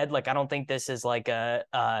is dead. Like, I don't think this is like we're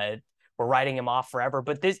writing him off forever.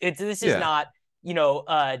 But this is not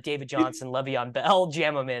David Johnson, Le'Veon Bell,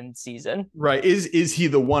 jam him in season. Right? Is he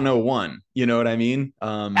the 101? You know what I mean?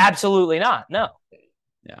 Absolutely not. No.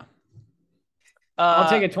 Yeah. I'll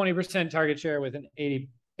take a 20% target share with an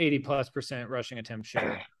 80+% rushing attempt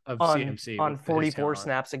share of CMC on 44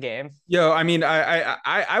 snaps a game. Yo, I mean,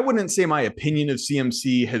 I wouldn't say my opinion of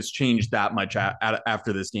CMC has changed that much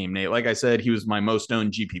after this game, Nate. Like I said, he was my most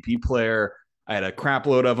owned GPP player. I had a crap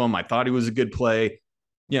load of him. I thought he was a good play.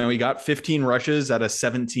 He got 15 rushes out of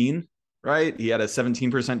 17. right? He had a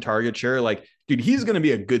 17% target share. Like, dude, he's going to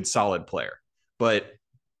be a good, solid player. But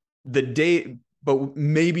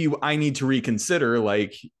maybe I need to reconsider,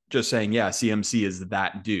 like, just saying, yeah, CMC is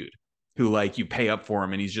that dude who, like, you pay up for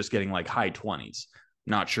him and he's just getting like high 20s.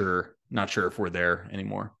 Not sure if we're there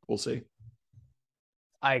anymore. We'll see.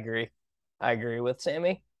 I agree with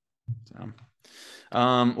Sammy. So,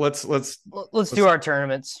 let's do our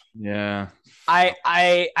tournaments. Yeah.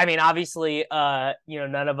 I mean, obviously,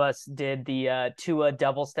 none of us did the Tua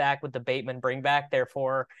double stack with the Bateman bring back.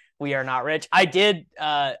 Therefore, we are not rich. I did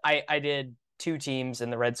 2 teams in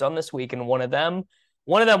the red zone this week, and one of them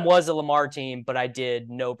was a Lamar team, but I did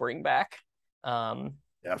no bring back.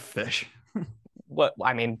 Fish.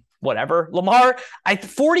 Whatever. Lamar,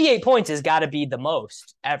 48 points has got to be the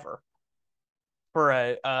most ever for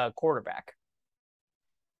a quarterback.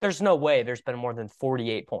 There's no way there's been more than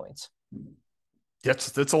 48 points.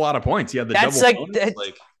 That's a lot of points. Yeah,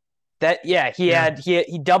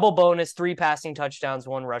 he double bonus, 3 passing touchdowns,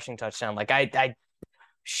 1 rushing touchdown. Like I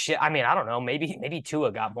don't know, maybe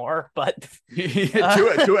Tua got more, but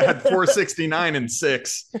Tua had 469 and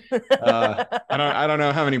 6. I don't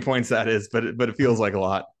know how many points that is, but it feels like a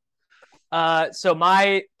lot. So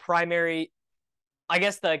my primary, I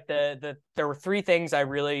guess, there were 3 things I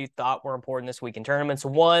really thought were important this week in tournaments.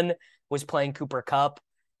 One was playing Cooper Kupp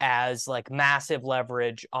as like massive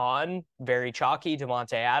leverage on very chalky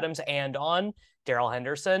Devontae Adams and on Darrell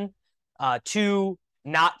Henderson. 2,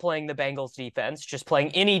 not playing the Bengals defense, just playing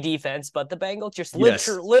any defense but the Bengals, just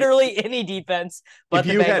literally any defense but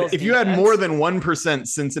the Bengals. If you had more than 1%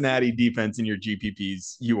 Cincinnati defense in your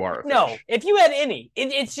GPPs, you are a fish. No, if you had any,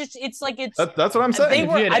 it's that's what I'm saying.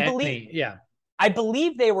 I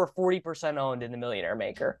believe they were 40% owned in the Millionaire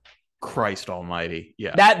Maker. Christ almighty.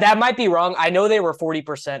 Yeah. That might be wrong. I know they were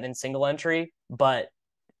 40% in single entry, but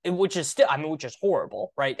which is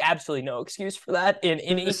horrible, right? Absolutely no excuse for that.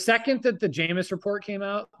 The second that the Jameis report came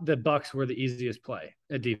out, the Bucs were the easiest play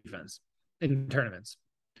at defense in tournaments.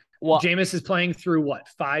 Well, Jameis is playing through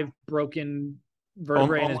 5 broken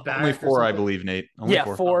vertebrae in his back. Only 4, I believe, Nate. Only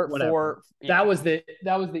 4. Four. Yeah. That was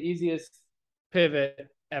the easiest pivot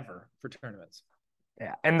ever for tournaments.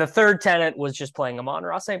 Yeah, and the third tenet was just playing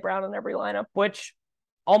Amon-Ra St. Brown in every lineup, which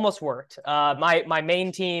almost worked. My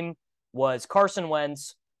main team was Carson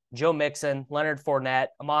Wentz, Joe Mixon, Leonard Fournette,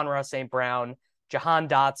 Amon-Ra St. Brown, Jahan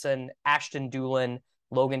Dotson, Ashton Dulin,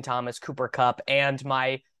 Logan Thomas, Cooper Kupp, and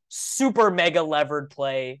my super mega levered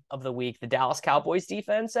play of the week, the Dallas Cowboys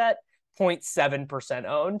defense at 0.7%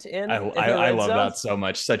 owned in. I love that so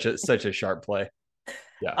much. Such a sharp play.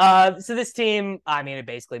 Yeah. So this team, I mean, it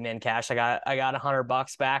basically min cash. I got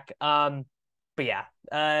 $100 back. But yeah,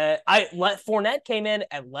 Fournette came in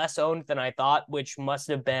at less owned than I thought, which must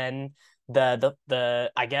have been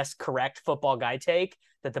the I guess correct football guy take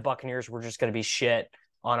that the Buccaneers were just going to be shit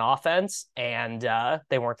on offense and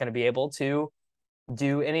they weren't going to be able to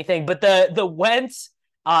do anything. But the Wentz,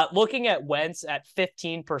 looking at Wentz at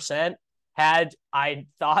 15%, had I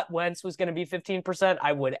thought Wentz was going to be 15%,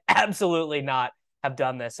 I would absolutely not have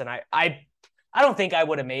done this. And I don't think I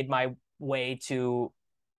would have made my way to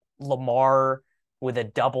Lamar with a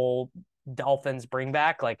double Dolphins bring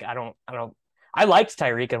back. Like, I liked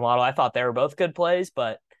Tyreek and Waddle. I thought they were both good plays,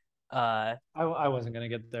 but I wasn't going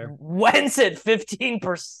to get there. Wentz at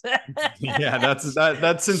 15%. Yeah,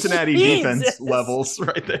 that's Cincinnati defense levels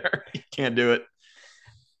right there. You can't do it.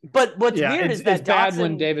 But what's weird is that it's bad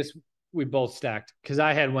when Davis, we both stacked because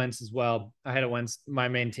I had Wentz as well. I had a Wentz. My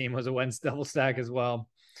main team was a Wentz double stack as well.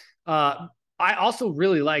 I also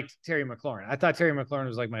really liked Terry McLaurin. I thought Terry McLaurin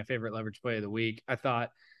was like my favorite leverage play of the week. I thought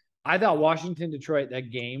Washington Detroit,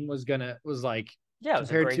 that game was like, yeah, it was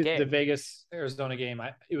compared to game. The Vegas Arizona game.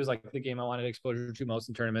 It was like the game I wanted exposure to most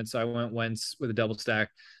in tournaments. So I went Wentz with a double stack.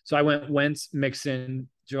 So I went Wentz, Mixon,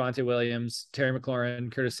 Javonte Williams, Terry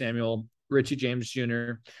McLaurin, Curtis Samuel, Richie James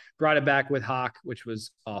Jr. Brought it back with Hawk, which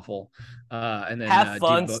was awful. And then have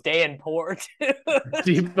fun staying poor too.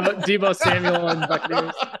 Debo Samuel and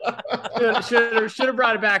Buccaneers. Should have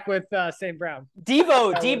brought it back with St. Brown.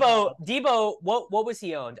 Debo. What was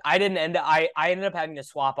he owned? I ended up having to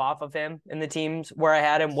swap off of him in the teams where I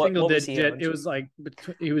had him. What was he owned? It was like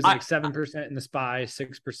he was like 7% in the SPY,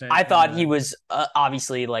 6%. I thought he was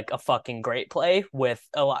obviously like a fucking great play with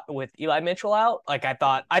Eli Mitchell out. Like I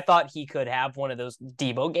thought he could have one of those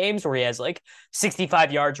Debo games where he has like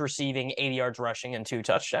 65 yards receiving, 80 yards rushing, and 2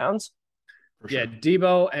 touchdowns. Yeah,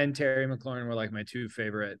 Debo and Terry McLaurin were like my 2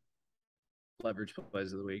 favorite leverage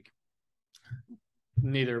plays of the week.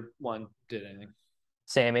 Neither one did anything.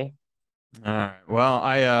 Sammy? All right. Well,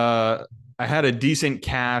 I had a decent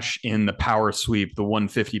cash in the power sweep, the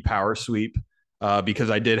 150 power sweep. because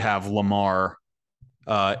I did have Lamar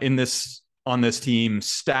on this team,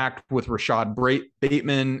 stacked with Rashad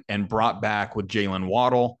Bateman and brought back with Jalen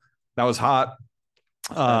Waddle. That was hot.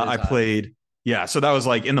 I played. Yeah, so that was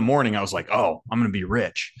like in the morning, I was like, oh, I'm going to be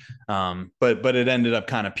rich. But it ended up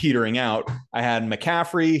kind of petering out. I had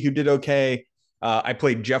McCaffrey, who did okay. I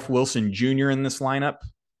played Jeff Wilson Jr. in this lineup.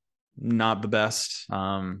 Not the best,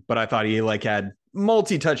 but I thought he like had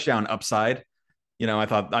multi-touchdown upside. I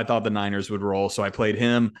thought the Niners would roll, so I played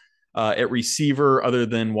him. At receiver, other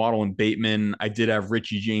than Waddle and Bateman, I did have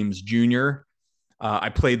Richie James Jr. I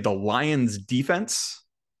played the Lions defense.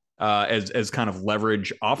 As kind of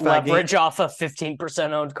leverage off that leverage off a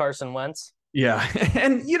 15% owned Carson Wentz. Yeah.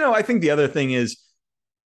 And, I think the other thing is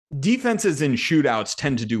defenses in shootouts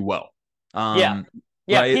tend to do well. Yeah.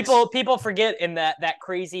 Right? People forget in that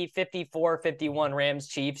crazy 54-51 Rams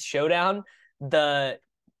Chiefs showdown,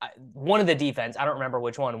 one of the defense, I don't remember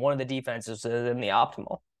which one of the defenses was in the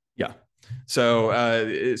optimal. Yeah. So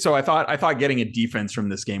I thought getting a defense from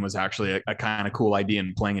this game was actually a kind of cool idea,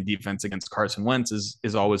 and playing a defense against Carson Wentz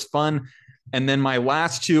is always fun. And then my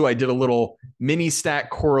last two, I did a little mini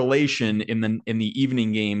stat correlation in the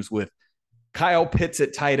evening games with Kyle Pitts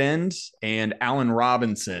at tight end and Allen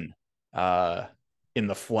Robinson in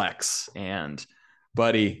the flex. And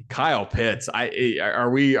buddy, Kyle Pitts,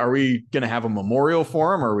 are we going to have a memorial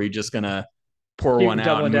for him, or are we just going to pour one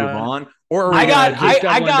out and move on? Or I got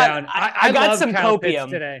some copium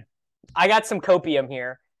today. I got some copium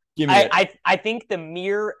here. I think the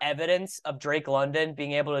mere evidence of Drake London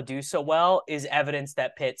being able to do so well is evidence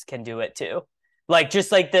that Pitts can do it too. Like,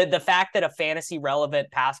 just like the fact that a fantasy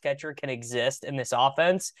relevant pass catcher can exist in this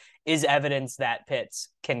offense is evidence that Pitts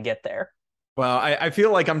can get there. Well, I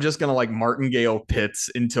feel like I'm just going to like martingale Pitts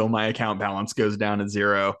until my account balance goes down to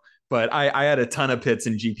zero. But I had a ton of Pitts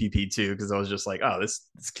in GPP too, because I was just like, oh, this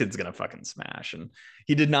kid's going to fucking smash. And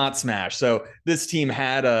he did not smash. So this team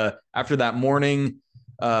had after that morning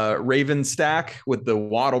Raven stack with the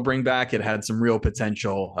Waddle bring back, it had some real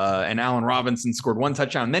potential. And Allen Robinson scored one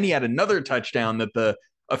touchdown. And then he had another touchdown that the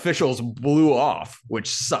officials blew off, which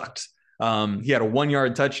sucked. He had a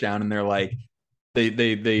 1-yard touchdown, and they're like,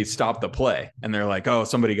 they stopped the play, and they're like, oh,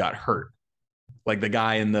 somebody got hurt. Like the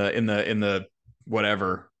guy in the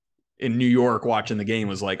whatever in New York watching the game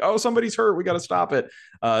was like, oh, somebody's hurt, we got to stop it.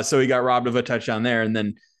 So he got robbed of a touchdown there. And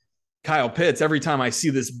then Kyle Pitts, every time I see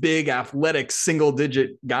this big athletic single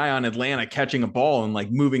digit guy on Atlanta catching a ball and like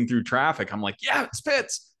moving through traffic, I'm like, yeah, it's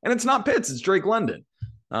Pitts. And it's not Pitts, it's Drake London.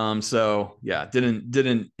 So yeah,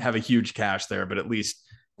 didn't have a huge cash there, but at least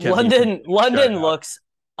London looks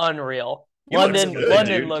unreal. London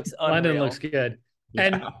looks unreal. London looks good. Yeah.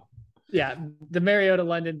 And yeah, the Mariota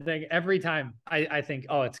London thing, every time I think,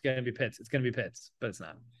 oh, it's going to be Pitts. It's going to be Pitts, but it's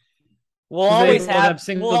not. We'll always have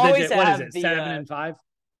single digit. What is it? 7 and 5?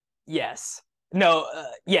 Yes. No.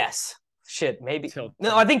 Yes. Shit. Maybe.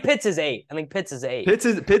 No, I think Pitts is 8. Pitts is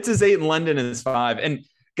 8 and London is 5. And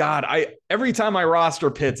God, every time I roster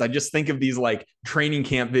Pitts, I just think of these like training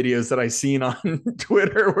camp videos that I've seen on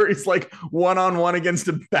Twitter where he's like one-on-one against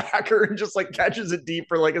a backer and just like catches it deep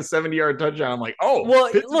for like a 70-yard touchdown. I'm like, oh, well,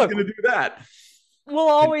 Pitts is going to do that. We'll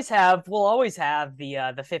always have the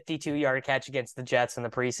 52-yard catch against the Jets in the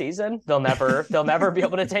preseason. They'll never be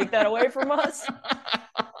able to take that away from us.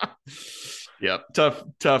 Yep,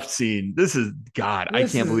 tough scene. This is God. I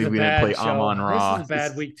can't believe we didn't play Amon-Ra. This is a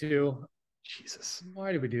bad week too. Jesus.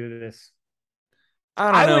 Why did we do this?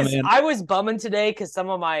 I don't know, man. I was bumming today because some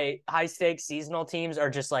of my high-stakes seasonal teams are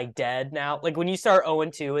just like dead now. Like when you start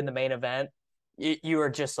 0-2 in the main event, you are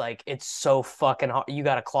just like, it's so fucking hard. You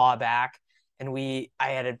got to claw back. And I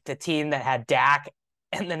had the team that had Dak,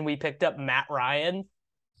 and then we picked up Matt Ryan.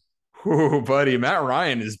 Ooh, buddy, Matt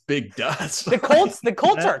Ryan is big dust. The Colts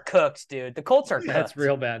are cooked, dude. The Colts are cooked. That's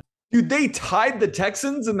real bad. Dude, they tied the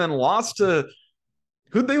Texans and then lost to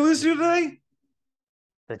who'd they lose to today?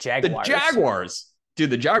 The Jaguars. The Jaguars. Dude,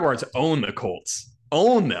 the Jaguars own the Colts.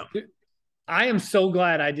 Own them. Dude, I am so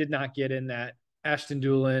glad I did not get in that Ashton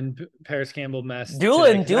Doolin, Paris Campbell mess.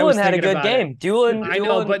 Doolin had a good game. Doolin, I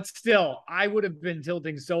know, but still, I would have been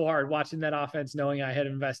tilting so hard watching that offense, knowing I had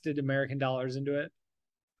invested American dollars into it.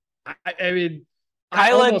 I mean,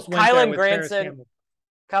 Kylan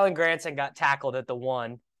Granson got tackled at the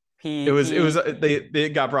 1.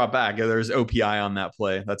 They got brought back. There was OPI on that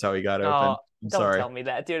play. That's how he got open. Don't tell me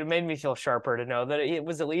that, dude. It made me feel sharper to know that it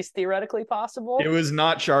was at least theoretically possible. It was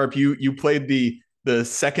not sharp. You played the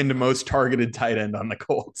second most targeted tight end on the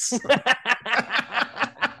Colts.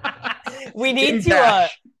 We need to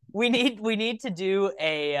get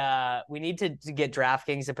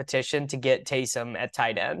DraftKings a petition to get Taysom at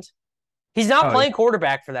tight end. He's not playing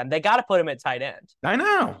quarterback for them. They got to put him at tight end. I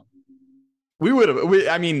know. We would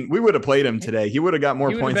have played him today. He would have got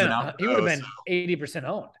more points than Alberto. He would have been 80%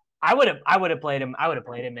 owned. I would have played him. I would have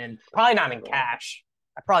played him in, probably not in cash.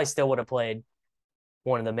 I probably still would have played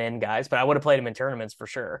one of the men guys, but I would have played him in tournaments for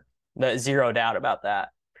sure. Zero doubt about that.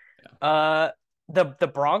 Yeah.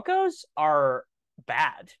 The Broncos are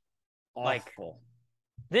bad. Awful.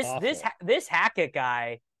 Like this Hackett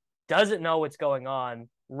guy doesn't know what's going on.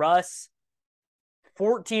 Russ,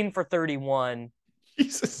 14 for 31.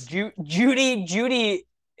 Jesus. Judy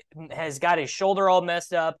has got his shoulder all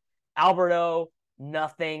messed up. Alberto,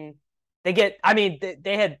 nothing. They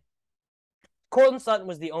had Cortland Sutton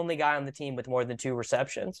was the only guy on the team with more than 2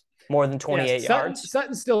 receptions, more than 28 yards.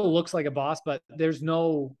 Sutton still looks like a boss, but there's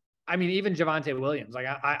no. I mean, even Javonte Williams, like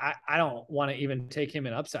I don't want to even take him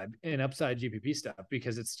in upside GPP stuff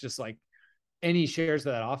because it's just like any shares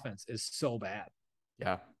of that offense is so bad.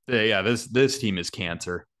 Yeah. This team is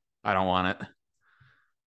cancer. I don't want it.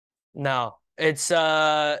 No, it's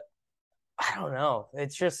I don't know.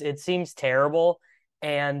 It's just it seems terrible,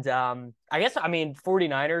 and I guess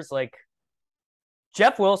 49ers, like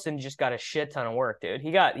Jeff Wilson just got a shit ton of work, dude.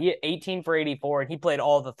 He had 18 for 84, and he played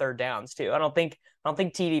all the third downs too. I don't think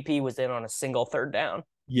TDP was in on a single third down.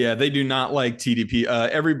 Yeah, they do not like TDP.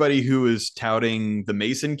 Everybody who is touting the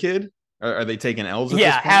Mason kid, are they taking L's?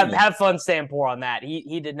 Yeah, have fun staying poor on that.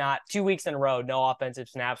 He did not 2 weeks in a row, no offensive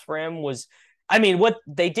snaps for him. What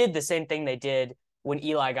they did, the same thing they did when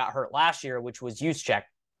Eli got hurt last year, which was Juszczyk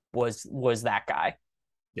was that guy.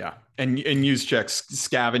 Yeah, and Juszczyk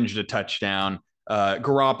scavenged a touchdown.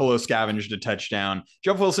 Garoppolo scavenged a touchdown.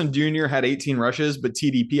 Jeff Wilson Jr. had 18 rushes, but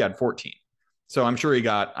TDP had 14. So I'm sure he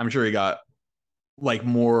got like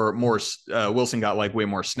more. Wilson got like way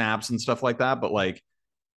more snaps and stuff like that. But like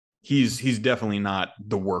he's definitely not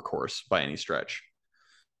the workhorse by any stretch.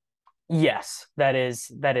 Yes, that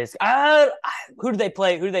is. Who do they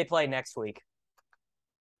play? Who do they play next week?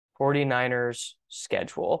 49ers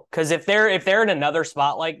schedule. Because if they're in another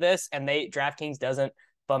spot like this and DraftKings doesn't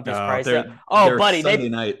bump his price up. Oh, buddy,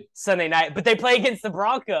 Sunday night, but they play against the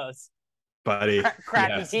Broncos. Buddy,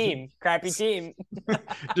 crappy team.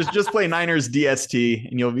 just play Niners DST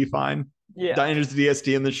and you'll be fine. Yeah, Niners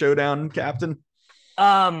DST in the showdown, Captain.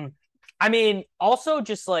 Also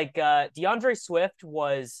just like DeAndre Swift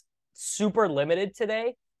was super limited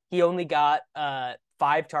today. He only got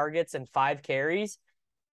 5 targets and 5 carries.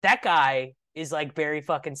 That guy is like Barry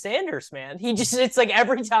fucking Sanders, man. It's like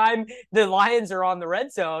every time the Lions are on the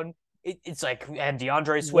red zone, it's like, and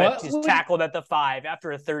DeAndre Swift is tackled at the 5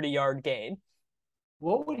 after a 30-yard gain.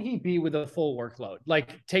 What would he be with a full workload?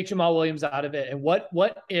 Like take Jamal Williams out of it. And what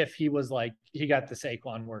if he was like, he got the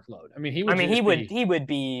Saquon workload? He would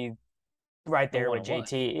be right there with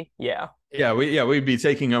JT. Yeah. We'd be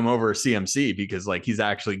taking him over CMC because like he's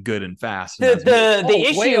actually good and fast. The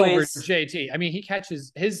issue way over is JT. I mean, he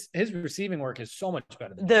catches his receiving work is so much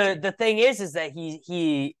better than the thing is that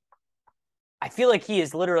he I feel like he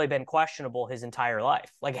has literally been questionable his entire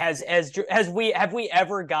life. Like have we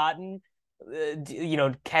ever gotten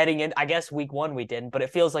heading in, I guess week 1 we didn't, but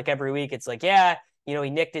it feels like every week it's like, he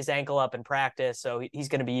nicked his ankle up in practice, so he's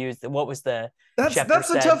going to be used. What was that's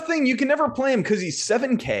the tough thing. You can never play him because he's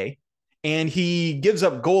 7K and he gives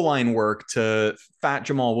up goal line work to fat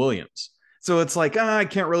Jamal Williams. So it's like, I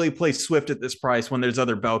can't really play Swift at this price when there's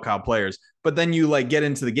other bell cow players. But then you like get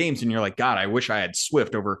into the games and you're like, God, I wish I had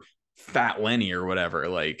Swift over fat Lenny or whatever.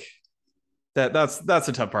 Like that's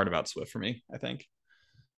the tough part about Swift for me, I think.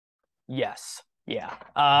 Yes. Yeah.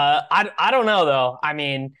 I don't know though. I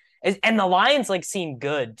mean, and the Lions like seem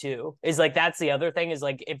good too. Is like that's the other thing is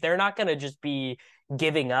like if they're not going to just be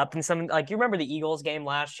giving up and some like you remember the Eagles game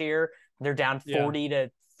last year, they're down 40-3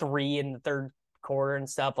 in the third quarter and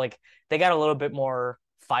stuff. Like they got a little bit more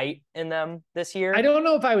fight in them this year. I don't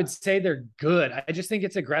know if I would say they're good. I just think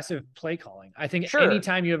it's aggressive play calling. I think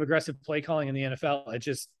anytime you have aggressive play calling in the NFL, it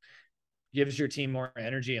just gives your team more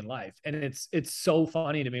energy and life. And it's so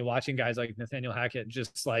funny to me watching guys like Nathaniel Hackett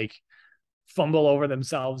just like fumble over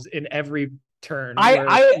themselves in every turn.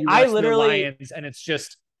 I literally Lions and it's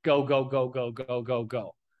just go.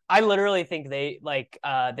 I literally think they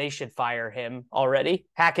should fire him already.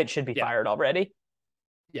 Hackett should be fired already.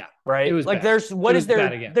 Yeah. Right. It was like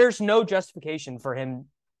bad. There's no justification for him.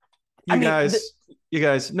 You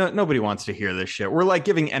guys, nobody wants to hear this shit. We're like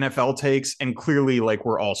giving NFL takes and clearly like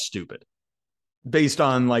we're all stupid. Based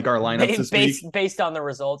on like our lineups this week. Based on the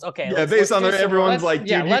results. Okay. Yeah, everyone's like, dude,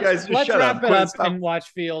 you guys just shut up. Let's wrap it up and watch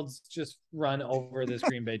Fields just run over this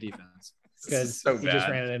Green Bay defense. Because he just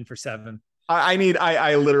ran it in for 7.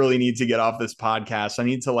 I literally need to get off this podcast. I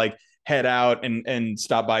need to like head out and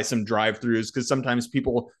stop by some drive-throughs, because sometimes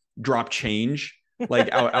people drop change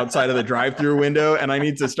like outside of the drive-through window, and I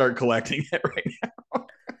need to start collecting it right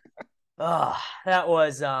now. That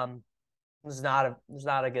was not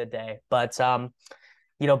a good day, but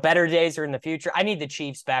better days are in the future. I need the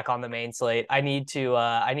Chiefs back on the main slate. I need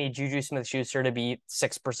Juju Smith-Schuster to be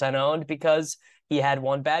 6% owned because he had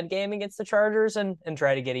one bad game against the Chargers, and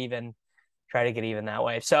try to get even that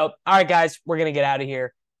way. So, all right, guys, we're going to get out of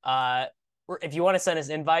here. If you want to send us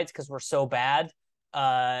invites, because we're so bad,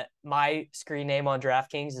 my screen name on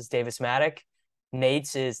DraftKings is Davis Maddock.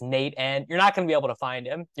 Nate's is Nate N. You're not going to be able to find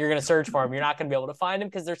him. You're going to search for him. You're not going to be able to find him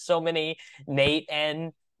because there's so many Nate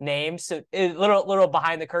N names. So a little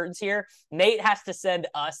behind the curtains here. Nate has to send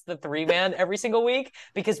us the 3-man every single week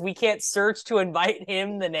because we can't search to invite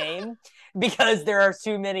him the name because there are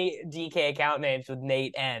too many DK account names with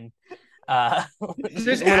Nate N.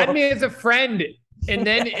 Just add me as a friend, and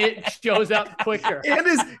then it shows up quicker. And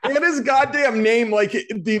his goddamn name, like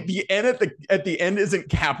the N at the end isn't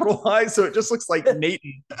capitalized, so it just looks like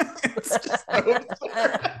Nathan. It's just so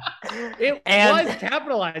it was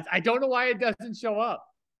capitalized. I don't know why it doesn't show up.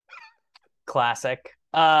 Classic.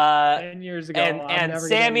 10 years ago, and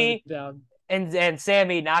Sammy and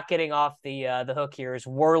Sammy not getting off the hook here is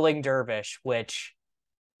Whirling Dervish, which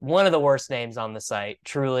one of the worst names on the site.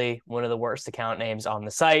 Truly one of the worst account names on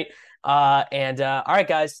the site. All right,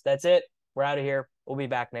 guys, that's it. We're out of here. We'll be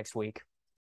back next week.